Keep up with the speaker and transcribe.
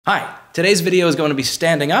Hi, today's video is going to be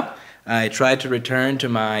standing up. I tried to return to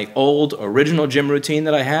my old original gym routine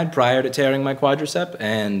that I had prior to tearing my quadricep,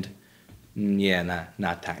 and yeah,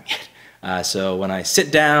 not time yet. So when I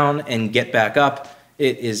sit down and get back up,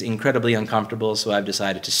 it is incredibly uncomfortable, so I've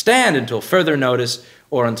decided to stand until further notice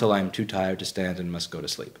or until I'm too tired to stand and must go to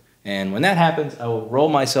sleep. And when that happens, I will roll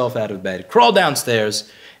myself out of bed, crawl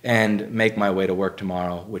downstairs, and make my way to work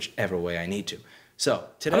tomorrow, whichever way I need to. So,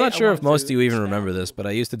 today I'm not sure if most of you even remember this, but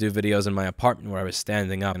I used to do videos in my apartment where I was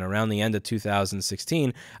standing up, and around the end of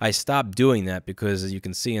 2016, I stopped doing that because, as you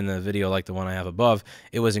can see in the video like the one I have above,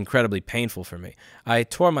 it was incredibly painful for me. I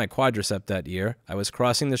tore my quadricep that year. I was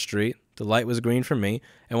crossing the street. The light was green for me,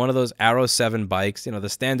 and one of those Arrow 7 bikes, you know, the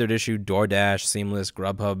standard issue DoorDash, Seamless,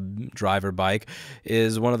 Grubhub driver bike,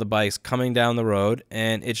 is one of the bikes coming down the road,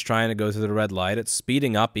 and it's trying to go through the red light. It's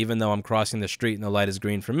speeding up, even though I'm crossing the street and the light is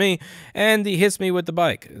green for me, and he hits me with the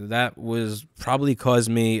bike. That was probably caused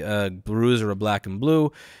me a bruise or a black and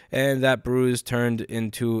blue, and that bruise turned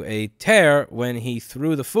into a tear when he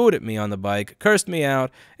threw the food at me on the bike, cursed me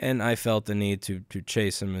out, and I felt the need to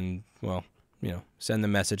chase him and, well, you know, send the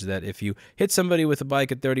message that if you hit somebody with a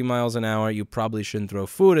bike at 30 miles an hour, you probably shouldn't throw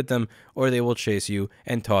food at them, or they will chase you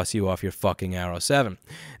and toss you off your fucking Arrow 7.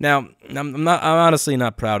 Now, I'm honestly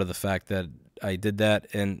not proud of the fact that I did that,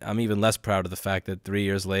 and I'm even less proud of the fact that 3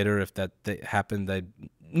 years later, if that happened,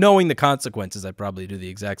 knowing the consequences, I'd probably do the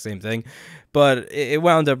exact same thing. But it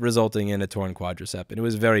wound up resulting in a torn quadricep, and it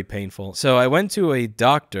was very painful. So I went to a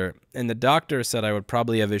doctor, and the doctor said I would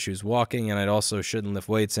probably have issues walking, and I also shouldn't lift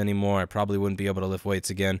weights anymore. I probably wouldn't be able to lift weights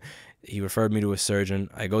again. He referred me to a surgeon.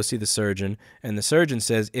 I go see the surgeon, and the surgeon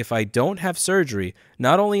says if I don't have surgery,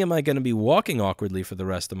 not only am I going to be walking awkwardly for the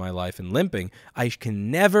rest of my life and limping, I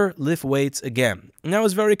can never lift weights again. And I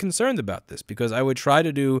was very concerned about this because I would try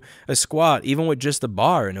to do a squat even with just a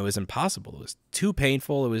bar, and it was impossible. It was too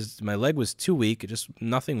painful. My leg was too weak.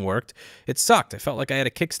 Nothing worked. It sucked. I felt like I had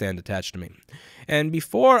a kickstand attached to me. And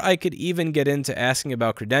before I could even get into asking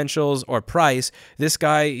about credentials or price, this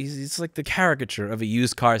guy, he's like the caricature of a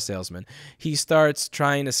used car salesman. He starts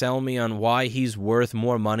trying to sell me on why he's worth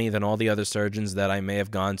more money than all the other surgeons that I may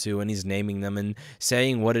have gone to, and he's naming them and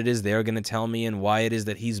saying what it is they're going to tell me and why it is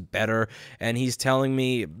that he's better, and he's telling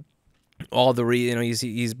me all the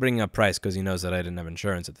he's bringing up price because he knows that I didn't have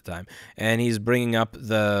insurance at the time, and he's bringing up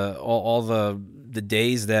all the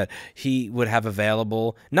days that he would have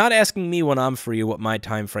available, not asking me when I'm free what my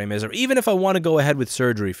time frame is, or even if I want to go ahead with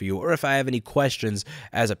surgery for you, or if I have any questions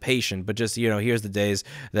as a patient, but just, you know, here's the days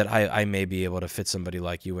that I may be able to fit somebody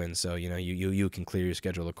like you in, so, you know, you can clear your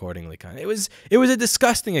schedule accordingly. Kind of. It was a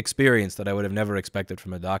disgusting experience that I would have never expected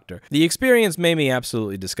from a doctor. The experience made me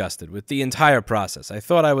absolutely disgusted with the entire process. I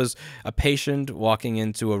thought I was a patient walking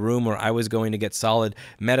into a room where I was going to get solid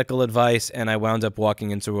medical advice, and I wound up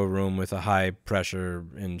walking into a room with a high-pressure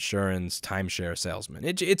insurance timeshare salesman.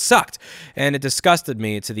 It sucked, and it disgusted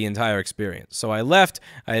me to the entire experience. So I left.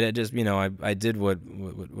 I just, you know, I did what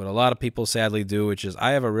a lot of people sadly do, which is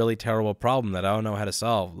I have a really terrible problem that I don't know how to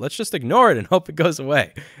solve. Let's just ignore it and hope it goes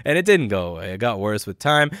away. And it didn't go away. It got worse with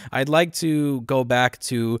time. I'd like to go back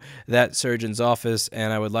to that surgeon's office,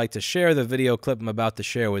 and I would like to share the video clip I'm about to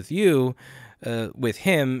share with you, with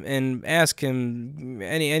him, and ask him,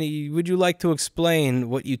 would you like to explain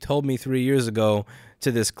what you told me 3 years ago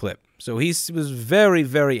to this clip? So he was very,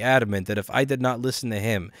 very adamant that if I did not listen to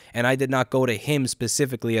him, and I did not go to him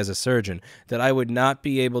specifically as a surgeon, that I would not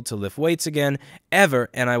be able to lift weights again, ever,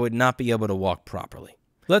 and I would not be able to walk properly.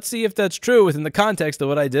 Let's see if that's true within the context of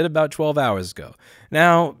what I did about 12 hours ago.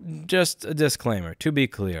 Now, just a disclaimer, to be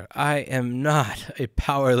clear, I am not a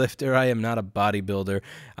power lifter. I am not a bodybuilder.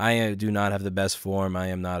 I do not have the best form. I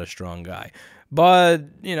am not a strong guy. But,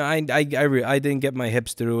 you know, I didn't get my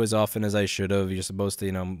hips through as often as I should have. You're supposed to,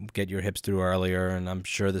 you know, get your hips through earlier, and I'm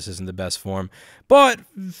sure this isn't the best form. But,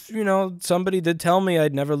 you know, somebody did tell me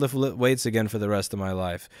I'd never lift weights again for the rest of my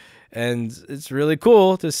life. And it's really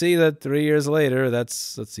cool to see that 3 years later,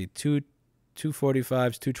 that's, let's see, 245s,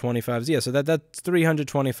 225s. Yeah, so that's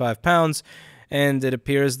 325 pounds. And it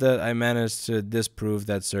appears that I managed to disprove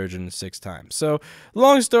that surgeon 6 times. So,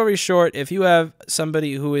 long story short, if you have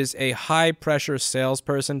somebody who is a high-pressure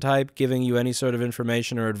salesperson type giving you any sort of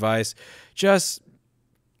information or advice, just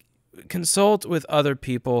consult with other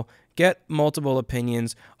people. Get multiple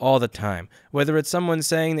opinions all the time. Whether it's someone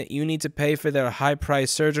saying that you need to pay for their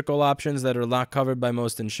high-priced surgical options that are not covered by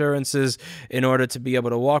most insurances in order to be able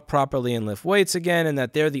to walk properly and lift weights again, and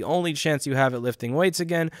that they're the only chance you have at lifting weights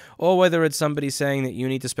again, or whether it's somebody saying that you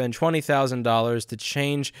need to spend $20,000 to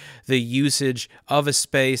change the usage of a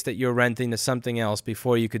space that you're renting to something else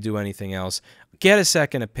before you could do anything else. Get a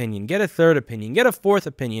second opinion, get a third opinion, get a fourth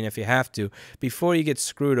opinion if you have to, before you get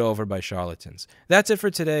screwed over by charlatans. That's it for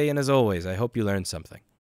today, and as always, I hope you learned something.